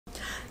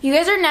You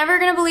guys are never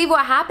gonna believe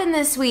what happened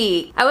this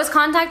week. I was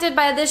contacted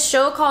by this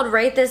show called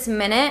Right This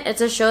Minute.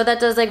 It's a show that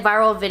does like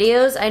viral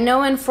videos. I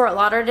know in Fort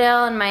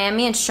Lauderdale and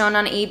Miami it's shown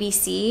on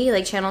ABC,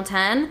 like Channel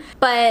 10.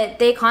 But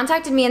they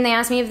contacted me and they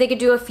asked me if they could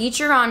do a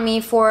feature on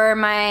me for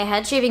my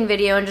head shaving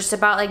video and just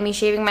about like me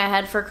shaving my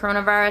head for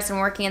coronavirus and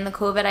working in the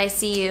COVID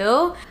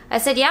ICU. I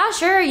said, yeah,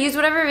 sure, use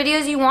whatever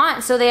videos you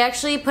want. So they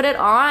actually put it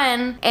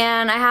on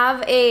and I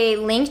have a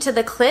link to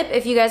the clip.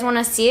 If you guys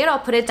wanna see it, I'll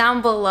put it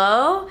down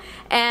below.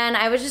 And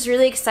I was just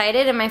really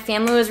excited and my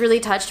family was really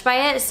touched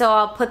by it, so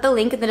I'll put the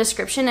link in the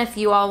description if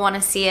you all want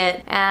to see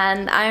it.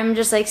 And I'm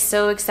just like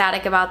so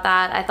ecstatic about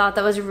that. I thought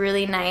that was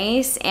really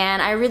nice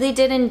and I really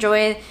did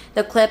enjoy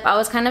the clip. I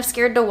was kind of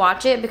scared to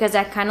watch it because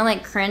I kind of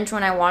like cringe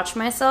when I watch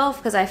myself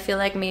because I feel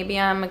like maybe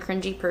I'm a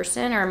cringy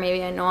person or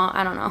maybe I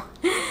don't know.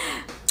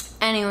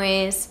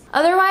 Anyways,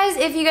 otherwise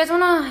if you guys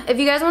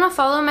wanna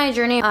follow my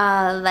journey,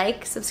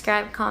 like,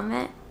 subscribe,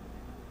 comment.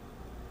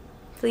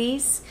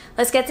 Please.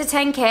 Let's get to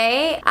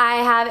 10K. I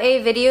have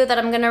a video that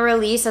I'm gonna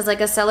release as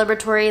like a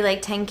celebratory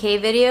like 10K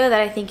video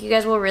that I think you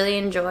guys will really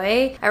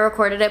enjoy. I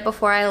recorded it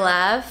before I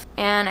left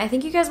and I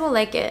think you guys will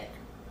like it.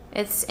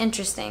 It's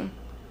interesting.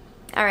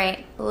 All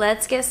right,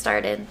 let's get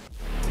started.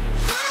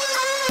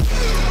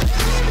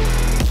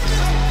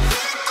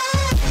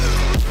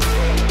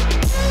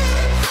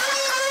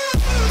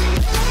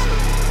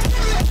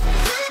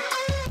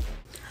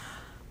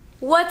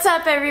 What's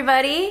up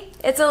everybody?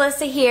 It's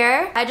Alyssa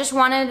here. I just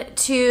wanted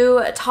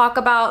to talk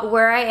about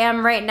where I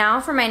am right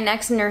now for my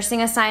next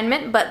nursing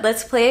assignment, but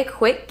let's play a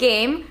quick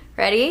game.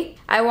 Ready?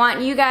 I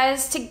want you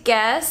guys to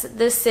guess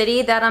the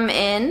city that I'm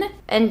in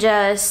and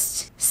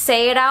just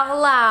say it out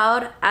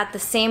loud at the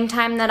same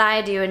time that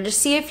I do and just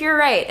see if you're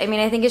right. I mean,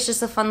 I think it's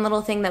just a fun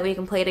little thing that we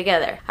can play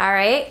together. All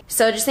right?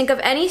 So just think of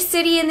any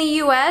city in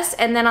the US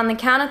and then on the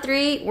count of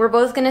 3, we're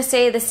both gonna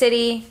say the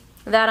city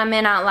that I'm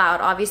in out loud.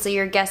 Obviously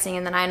you're guessing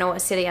and then I know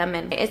what city I'm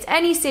in. It's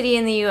any city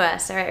in the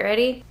US. All right,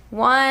 ready?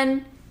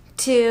 1,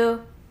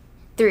 2,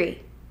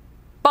 3.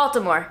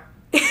 Baltimore.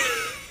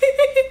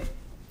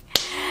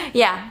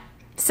 Yeah,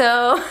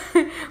 so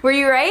were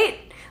you right?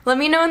 Let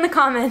me know in the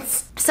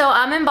comments. So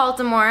I'm in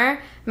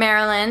Baltimore,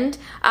 Maryland.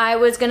 I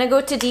was gonna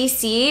go to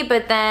DC,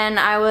 but then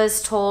I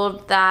was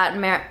told that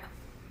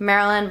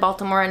Maryland,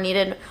 Baltimore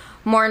needed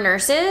more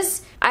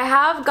nurses. I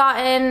have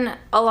gotten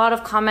a lot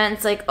of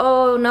comments like,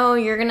 oh no,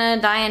 you're gonna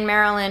die in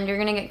Maryland, you're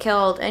gonna get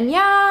killed. And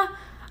yeah,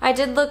 I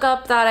did look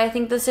up that I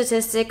think the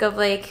statistic of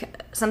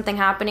like something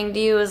happening to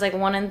you is like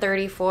 1 in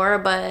 34,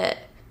 but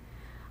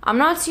I'm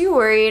not too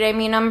worried. I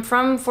mean, I'm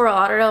from Fort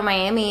Lauderdale,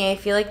 Miami. I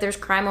feel like there's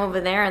crime over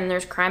there and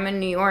there's crime in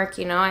New York,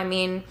 you know? I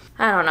mean,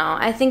 I don't know.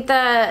 I think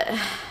that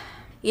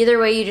either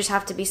way, you just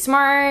have to be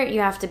smart.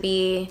 You have to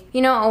be,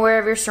 you know, aware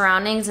of your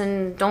surroundings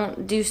and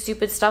don't do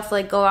stupid stuff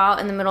like go out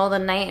in the middle of the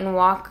night and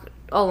walk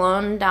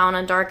alone down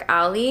a dark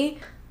alley.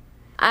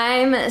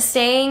 I'm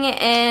staying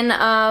in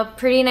a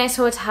pretty nice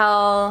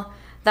hotel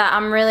that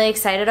I'm really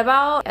excited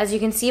about. As you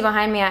can see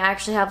behind me, I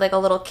actually have like a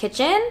little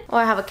kitchen, or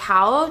I have a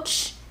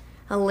couch,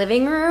 a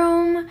living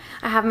room.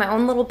 I have my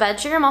own little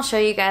bedroom. I'll show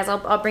you guys.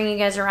 I'll bring you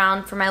guys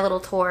around for my little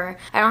tour.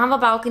 I don't have a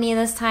balcony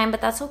this time, but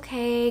that's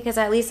okay because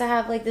at least I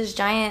have like this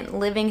giant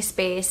living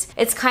space.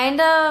 It's kind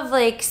of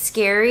like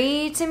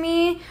scary to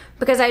me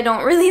because I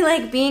don't really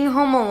like being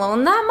home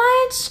alone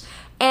that much.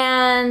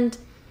 And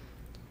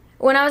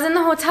when I was in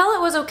the hotel,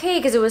 it was okay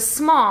because it was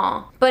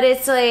small. But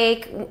it's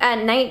like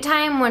at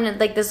nighttime when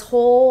like this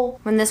whole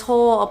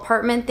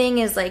apartment thing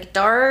is like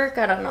dark,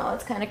 I don't know,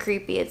 it's kind of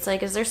creepy. It's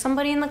like, is there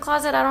somebody in the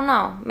closet? I don't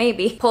know,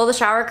 maybe. Pull the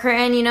shower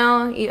curtain, you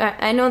know.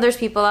 I know there's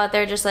people out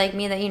there just like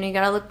me that, you know, you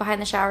gotta look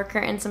behind the shower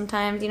curtain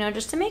sometimes, you know,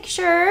 just to make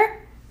sure.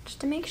 Just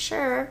to make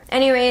sure.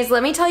 Anyways,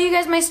 let me tell you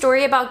guys my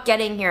story about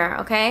getting here,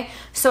 okay?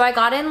 So I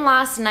got in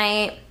last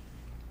night.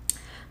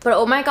 But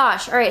oh my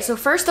gosh, all right, so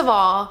first of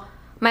all,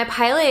 my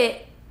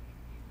pilot,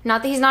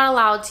 not that he's not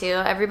allowed to,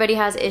 everybody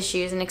has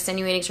issues and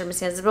extenuating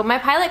circumstances, but my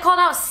pilot called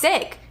out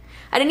sick.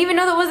 I didn't even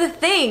know that was a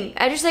thing.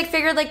 I just like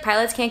figured like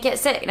pilots can't get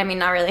sick. I mean,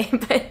 not really,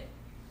 but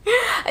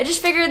I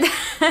just figured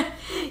that,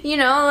 you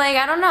know, like,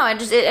 I don't know. I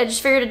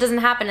just figured it doesn't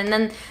happen. And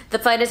then the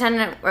flight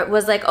attendant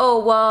was like,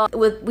 oh, well,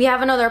 we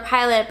have another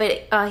pilot,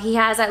 but he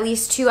has at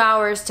least 2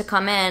 hours to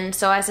come in.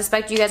 So I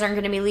suspect you guys aren't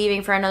going to be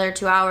leaving for another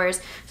 2 hours.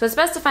 So it's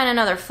best to find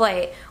another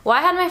flight. Well, I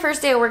had my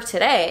first day of work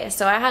today.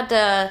 So I had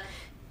to,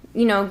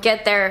 you know,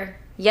 get there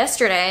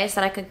yesterday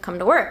so that I could come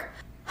to work.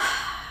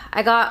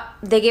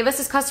 They gave us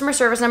this customer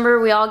service number.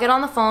 We all get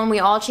on the phone. We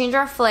all change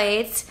our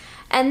flights.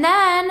 And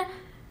then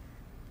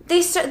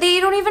they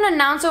don't even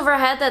announce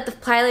overhead that the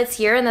pilot's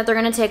here and that they're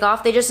gonna take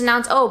off. They just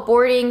announce, oh,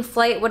 boarding,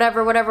 flight,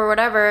 whatever, whatever,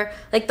 whatever.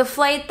 Like the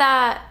flight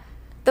that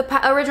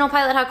the original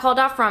pilot had called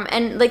off from.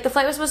 And like the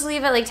flight was supposed to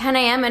leave at like 10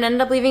 a.m. and ended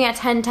up leaving at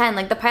 10:10.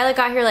 Like the pilot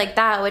got here like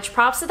that, which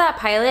props to that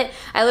pilot.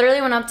 I literally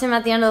went up to him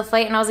at the end of the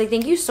flight and I was like,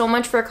 thank you so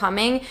much for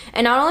coming.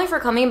 And not only for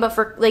coming, but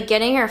for like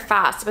getting here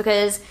fast,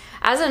 because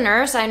as a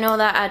nurse, I know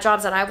that at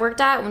jobs that I've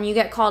worked at, when you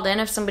get called in,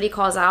 if somebody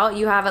calls out,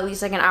 you have at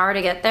least like an hour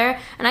to get there.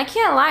 And I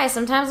can't lie,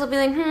 sometimes they'll be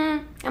like,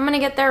 I'm gonna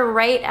get there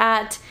right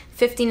at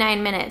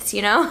 59 minutes,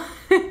 you know?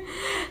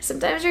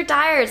 sometimes you're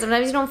tired,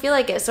 sometimes you don't feel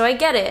like it, so I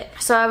get it.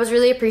 So I was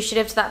really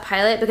appreciative to that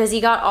pilot because he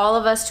got all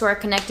of us to our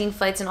connecting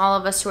flights and all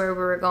of us to where we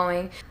were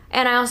going.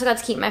 And I also got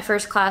to keep my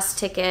first class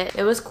ticket.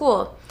 It was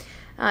cool.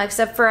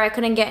 Except for I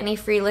couldn't get any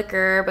free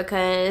liquor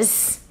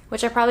because,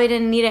 which I probably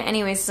didn't need it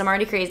anyways since I'm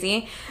already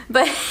crazy,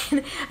 but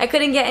I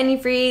couldn't get any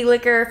free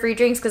liquor or free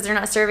drinks because they're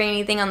not serving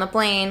anything on the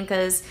plane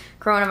because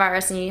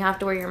coronavirus and you have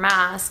to wear your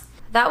mask.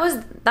 That was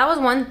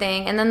one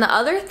thing. And then the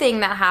other thing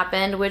that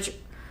happened, which,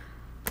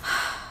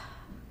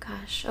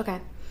 gosh, okay.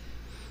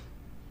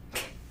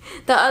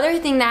 The other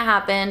thing that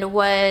happened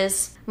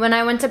was when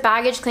I went to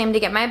baggage claim to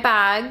get my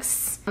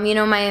bags, you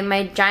know,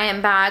 my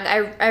giant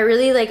bag, I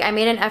really I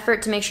made an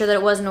effort to make sure that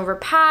it wasn't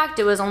overpacked.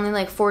 It was only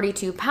like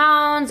 42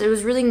 pounds. It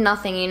was really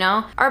nothing, you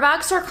know? Our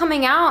bags start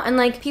coming out and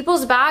like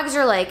people's bags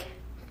are like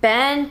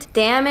bent,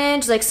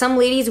 damaged. Like some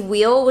lady's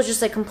wheel was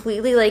just like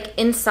completely like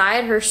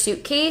inside her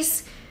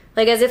suitcase.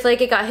 Like as if like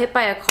it got hit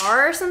by a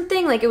car or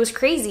something. Like it was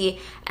crazy.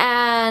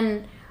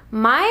 And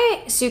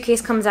my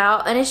suitcase comes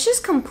out and it's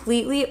just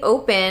completely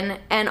open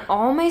and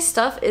all my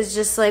stuff is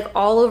just like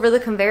all over the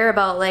conveyor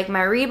belt. Like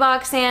my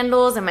Reebok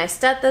sandals and my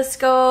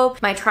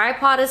stethoscope, my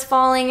tripod is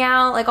falling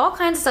out, like all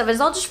kinds of stuff. It's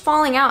all just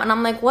falling out and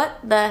I'm like, what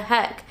the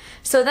heck?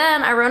 So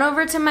then I run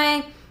over to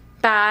my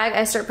bag,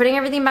 I start putting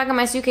everything back in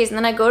my suitcase, and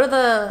then I go to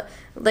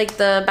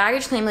the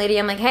baggage claim lady.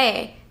 I'm like,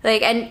 hey,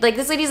 and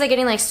this lady's like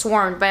getting like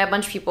swarmed by a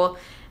bunch of people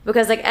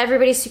because like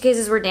everybody's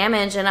suitcases were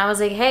damaged, and I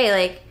was like, hey,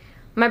 like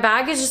my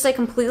bag is just like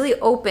completely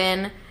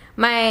open.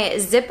 My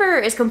zipper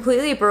is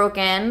completely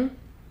broken,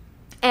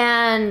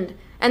 and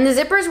the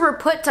zippers were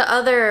put to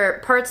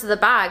other parts of the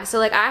bag. So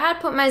like I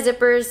had put my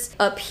zippers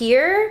up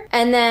here,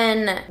 and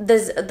then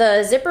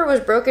the zipper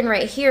was broken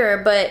right here.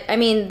 But I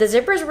mean, the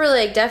zippers were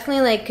like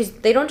definitely like, cause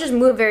they don't just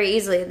move very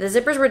easily. The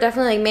zippers were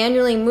definitely like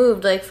manually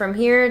moved like from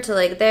here to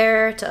like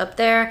there to up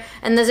there,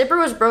 and the zipper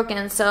was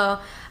broken. So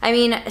I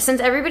mean,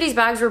 since everybody's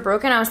bags were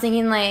broken, I was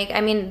thinking like,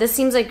 I mean, this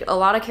seems like a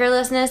lot of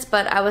carelessness,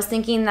 but I was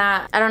thinking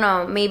that, I don't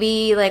know,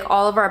 maybe like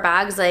all of our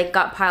bags like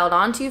got piled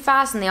on too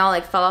fast and they all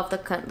like fell off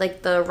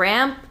the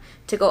ramp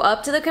to go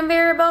up to the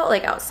conveyor belt,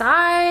 like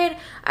outside.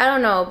 I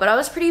don't know, but I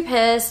was pretty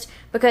pissed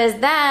because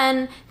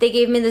then they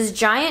gave me this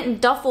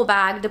giant duffel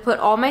bag to put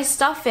all my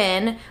stuff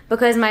in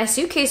because my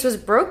suitcase was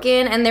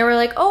broken, and they were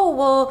like, oh,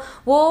 well,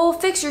 we'll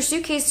fix your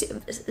suitcase.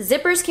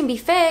 Zippers can be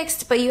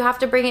fixed, but you have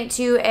to bring it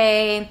to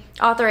a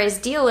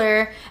authorized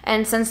dealer,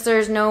 and since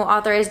there's no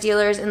authorized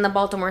dealers in the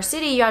Baltimore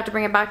city, you have to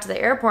bring it back to the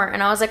airport.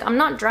 And I was like, I'm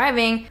not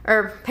driving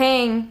or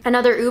paying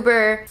another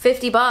Uber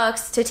 50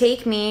 bucks to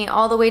take me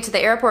all the way to the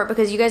airport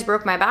because you guys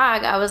broke my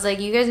bag. I was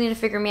like, you guys need to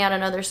figure me out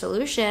another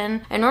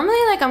solution. And normally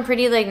like I'm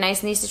pretty like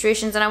nice in these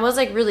situations, and I was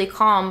like really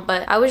calm,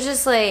 but I was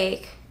just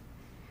like,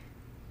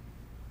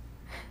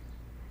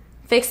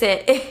 fix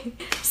it.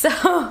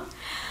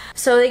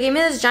 So they gave me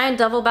this giant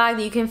duffel bag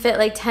that you can fit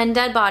like 10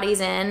 dead bodies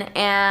in,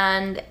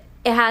 and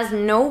it has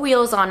no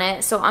wheels on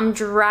it. So I'm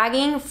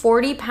dragging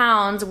 40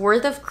 pounds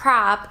worth of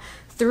crap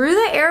through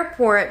the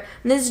airport.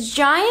 This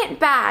giant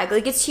bag,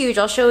 like it's huge.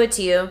 I'll show it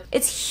to you.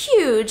 It's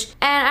huge,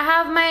 and I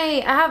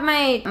have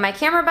my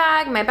camera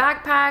bag, my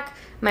backpack,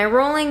 my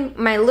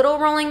little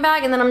rolling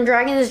bag, and then I'm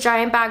dragging this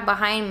giant bag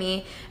behind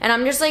me, and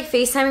I'm just like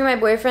FaceTiming my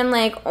boyfriend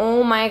like,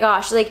 oh my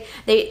gosh, like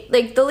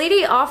the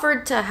lady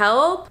offered to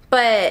help,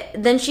 but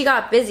then she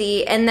got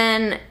busy, and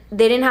then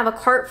they didn't have a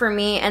cart for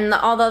me, and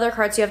all the other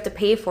carts you have to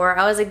pay for.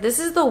 I was like, this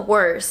is the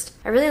worst.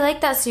 I really like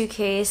that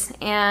suitcase,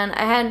 and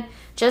I had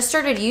just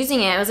started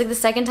using it. It was like the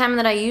second time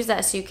that I used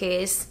that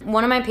suitcase.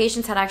 One of my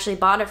patients had actually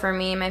bought it for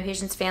me. My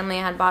patient's family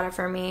had bought it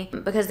for me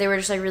because they were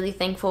just like really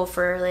thankful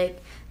for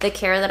like the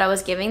care that I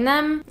was giving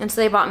them. And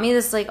so they bought me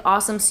this like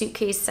awesome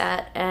suitcase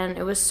set, and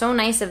it was so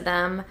nice of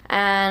them.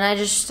 And I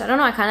don't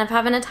know, I kind of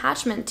have an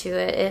attachment to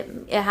it.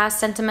 It has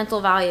sentimental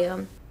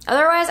value.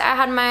 Otherwise, I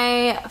had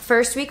my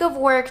first week of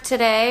work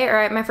today,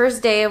 or my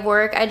first day of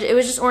work. It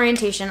was just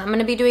orientation. I'm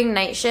gonna be doing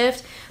night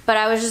shift, but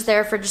I was just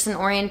there for just an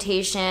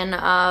orientation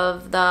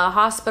of the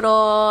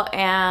hospital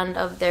and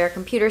of their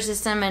computer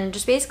system and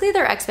just basically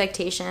their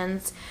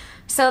expectations.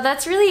 So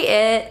that's really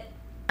it.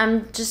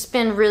 I've just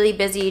been really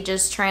busy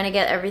just trying to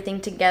get everything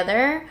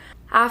together.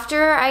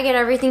 After I get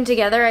everything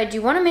together, I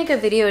do want to make a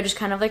video just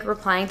kind of like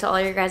replying to all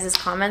your guys'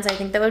 comments. I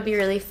think that would be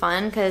really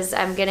fun because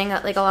I'm getting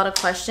like a lot of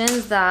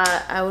questions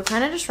that I would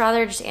kind of just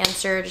rather just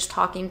answer just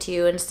talking to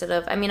you instead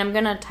of, I mean, I'm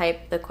gonna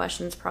type the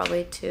questions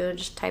probably too,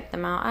 just type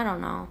them out. I don't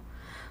know.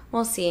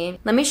 We'll see.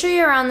 Let me show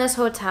you around this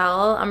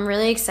hotel. I'm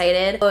really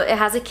excited. It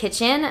has a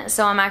kitchen,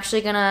 so I'm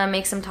actually gonna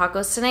make some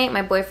tacos tonight.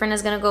 My boyfriend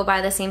is gonna go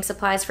buy the same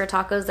supplies for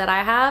tacos that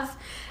I have,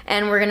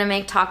 and we're gonna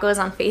make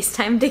tacos on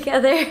FaceTime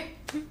together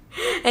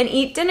and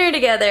eat dinner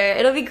together.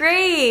 It'll be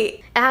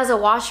great. It has a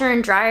washer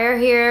and dryer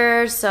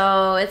here,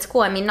 so it's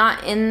cool. I mean,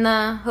 not in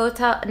the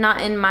hotel,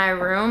 not in my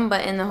room,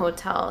 but in the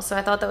hotel. So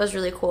I thought that was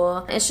really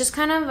cool. It's just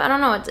kind of, I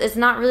don't know, it's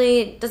not really,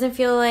 it doesn't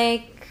feel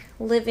like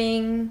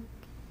living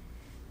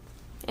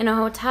in a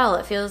hotel.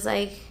 It feels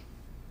like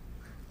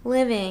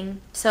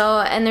living. So,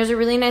 and there's a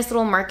really nice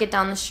little market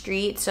down the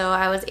street, so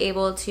I was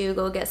able to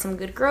go get some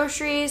good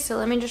groceries. So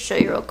let me just show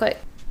you real quick.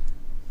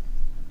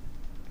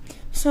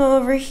 So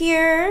over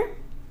here,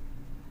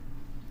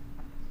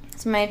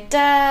 it's my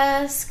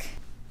desk.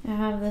 I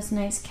have this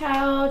nice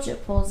couch,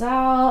 it pulls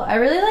out. I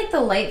really like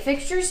the light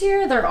fixtures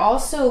here. They're all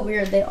so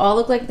weird. They all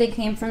look like they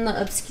came from the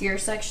obscure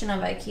section of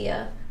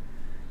IKEA.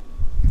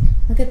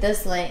 Look at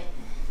this light.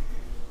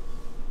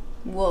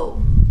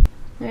 Whoa.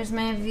 There's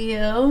my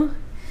view.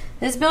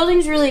 This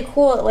building's really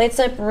cool. It lights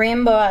up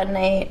rainbow at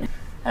night.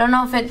 I don't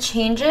know if it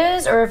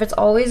changes or if it's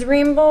always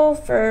rainbow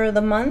for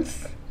the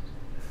month.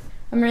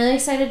 I'm really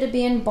excited to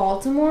be in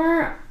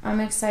Baltimore. I'm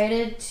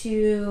excited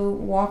to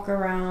walk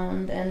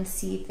around and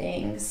see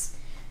things.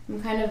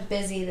 I'm kind of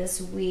busy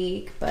this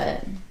week,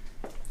 but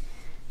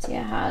see,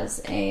 it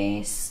has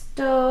a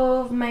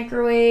stove,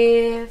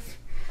 microwave,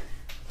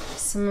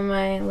 some of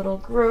my little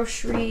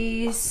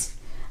groceries.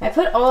 I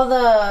put all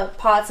the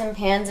pots and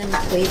pans and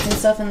plates and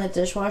stuff in the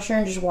dishwasher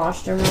and just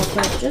washed them real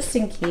quick, just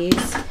in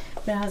case.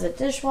 But it has a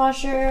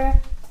dishwasher,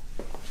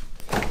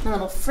 a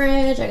little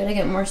fridge. I gotta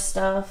get more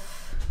stuff.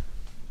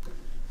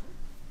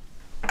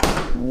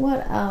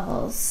 What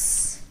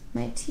else?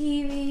 My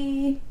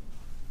TV.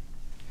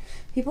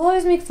 People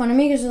always make fun of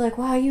me because they're like,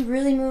 wow, you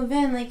really move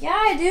in. Like, yeah,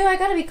 I do. I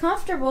gotta be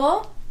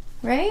comfortable,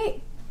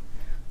 right?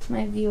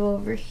 My view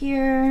over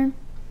here.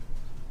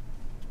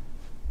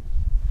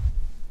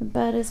 The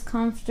bed is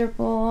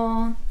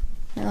comfortable.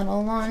 My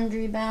little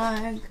laundry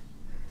bag.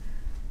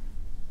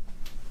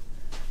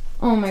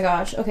 Oh my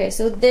gosh. Okay,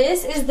 so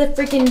this is the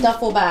freaking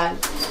duffel bag.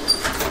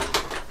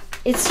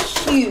 It's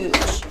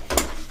huge.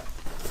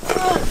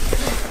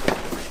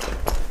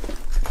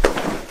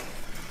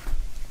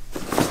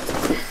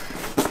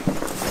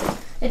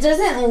 It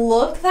doesn't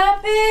look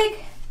that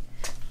big,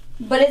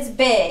 but it's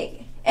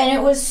big. And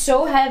it was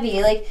so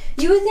heavy. Like,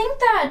 you would think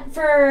that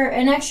for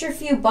an extra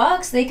few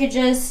bucks, they could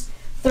just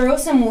throw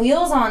some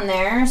wheels on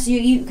there so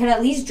you could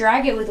at least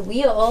drag it with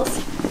wheels.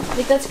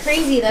 Like, that's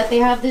crazy that they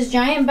have this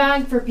giant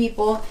bag for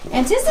people,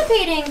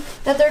 anticipating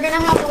that they're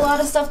gonna have a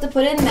lot of stuff to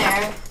put in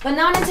there, but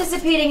not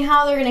anticipating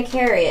how they're gonna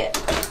carry it.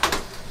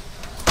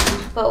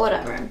 But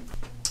whatever.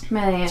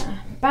 My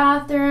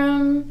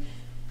bathroom,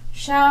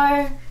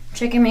 shower,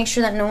 check and make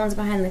sure that no one's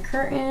behind the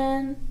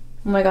curtain.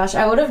 Oh my gosh,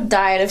 I would have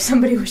died if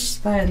somebody was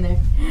just behind there.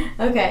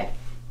 Okay.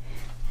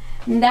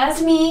 And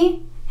that's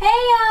me. Hey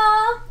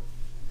y'all!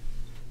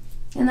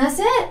 And that's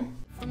it.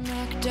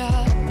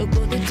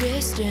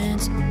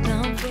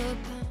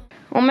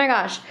 Oh my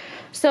gosh.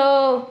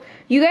 So,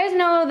 you guys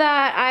know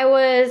that I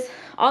was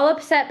all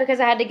upset because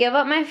I had to give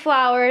up my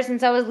flowers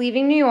since I was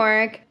leaving New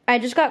York. I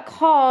just got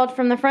called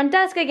from the front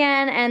desk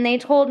again and they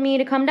told me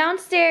to come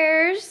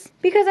downstairs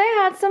because I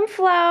had some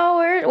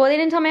flowers. Well, they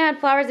didn't tell me I had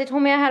flowers, they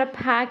told me I had a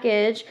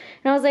package.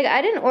 And I was like,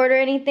 I didn't order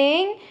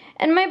anything.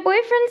 And my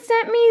boyfriend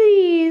sent me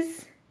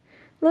these.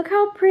 Look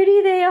how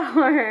pretty they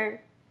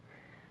are.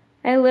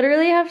 I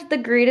literally have the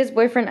greatest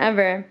boyfriend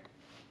ever.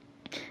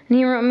 And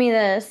he wrote me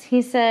this.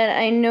 He said,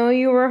 I know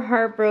you were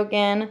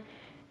heartbroken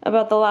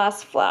about the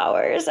last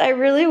flowers. I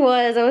really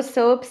was. I was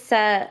so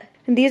upset.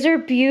 And these are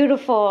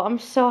beautiful. I'm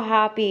so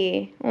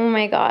happy. Oh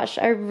my gosh.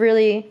 I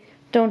really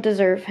don't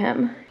deserve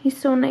him. He's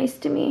so nice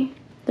to me.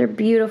 They're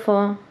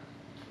beautiful.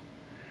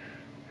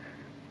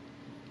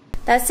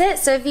 That's it.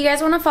 So if you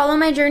guys want to follow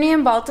my journey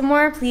in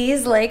Baltimore,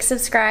 please like,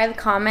 subscribe,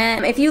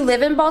 comment. If you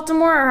live in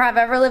Baltimore or have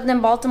ever lived in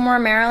Baltimore,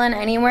 Maryland,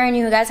 anywhere, and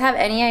you guys have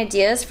any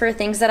ideas for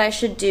things that I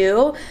should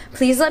do,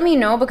 please let me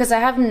know because I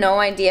have no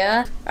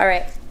idea. All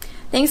right.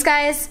 Thanks,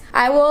 guys.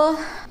 I will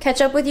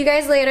catch up with you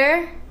guys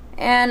later.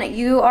 And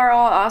you are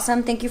all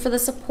awesome. Thank you for the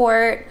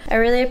support. I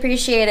really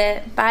appreciate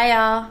it. Bye,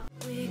 y'all.